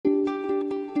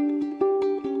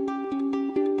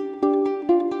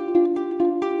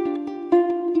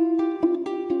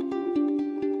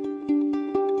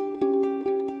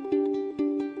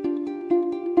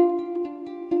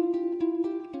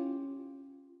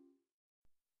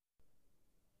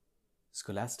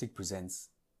Scholastic presents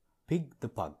Pig the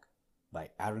Pug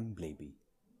by Aaron Blabey.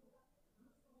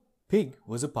 Pig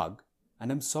was a pug,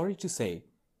 and I'm sorry to say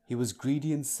he was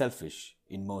greedy and selfish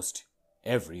in most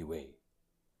every way.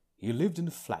 He lived in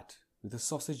a flat with a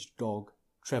sausage dog,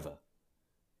 Trevor.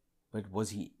 But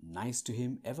was he nice to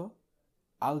him ever?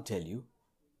 I'll tell you,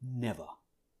 never.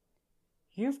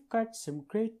 "You've got some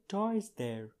great toys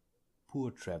there,"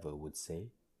 poor Trevor would say.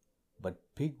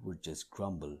 But Pig would just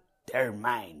grumble, "They're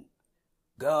mine.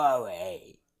 Go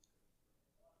away."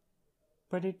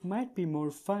 "But it might be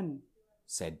more fun,"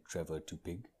 said Trevor to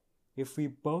Pig, "if we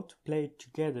both played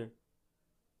together."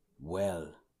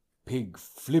 Well, Pig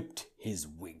flipped his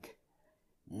wig.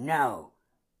 "No,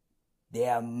 they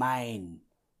are mine.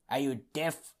 Are you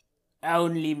deaf?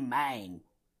 Only mine.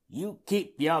 You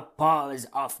keep your paws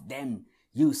off them,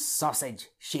 you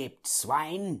sausage-shaped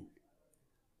swine.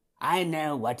 I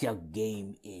know what your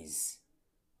game is.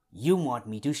 You want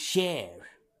me to share,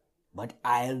 but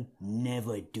I'll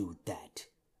never do that.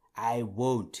 I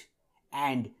won't,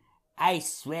 and I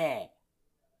swear."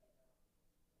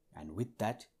 And with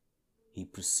that, he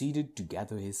proceeded to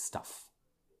gather his stuff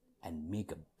and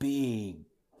make a big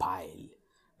pile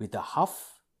with a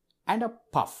huff and a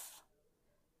puff.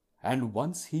 And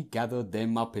once he gathered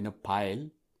them up in a pile,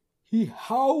 he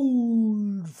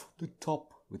howled from the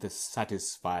top with a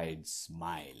satisfied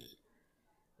smile.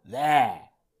 "There!"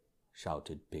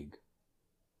 shouted Pig.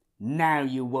 "Now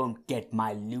you won't get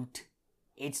my loot.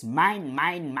 It's mine,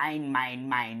 mine, mine, mine,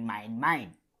 mine, mine,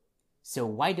 mine. So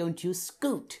why don't you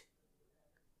scoot?"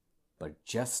 But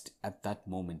just at that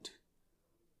moment,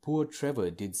 poor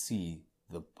Trevor did see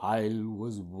the pile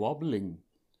was wobbling.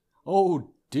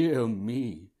 Oh dear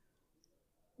me!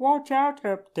 "Watch out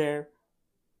up there,"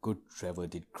 good Trevor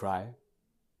did cry.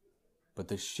 But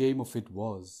the shame of it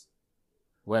was,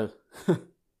 well,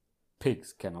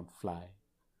 pigs cannot fly.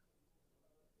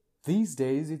 These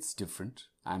days it's different,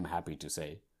 I'm happy to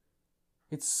say.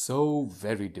 It's so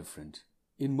very different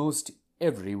in most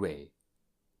every way.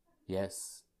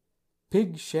 Yes,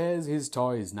 Pig shares his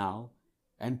toys now,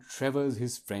 and Trevor's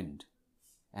his friend,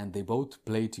 and they both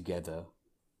play together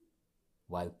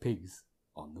while Pig's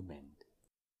on the mend.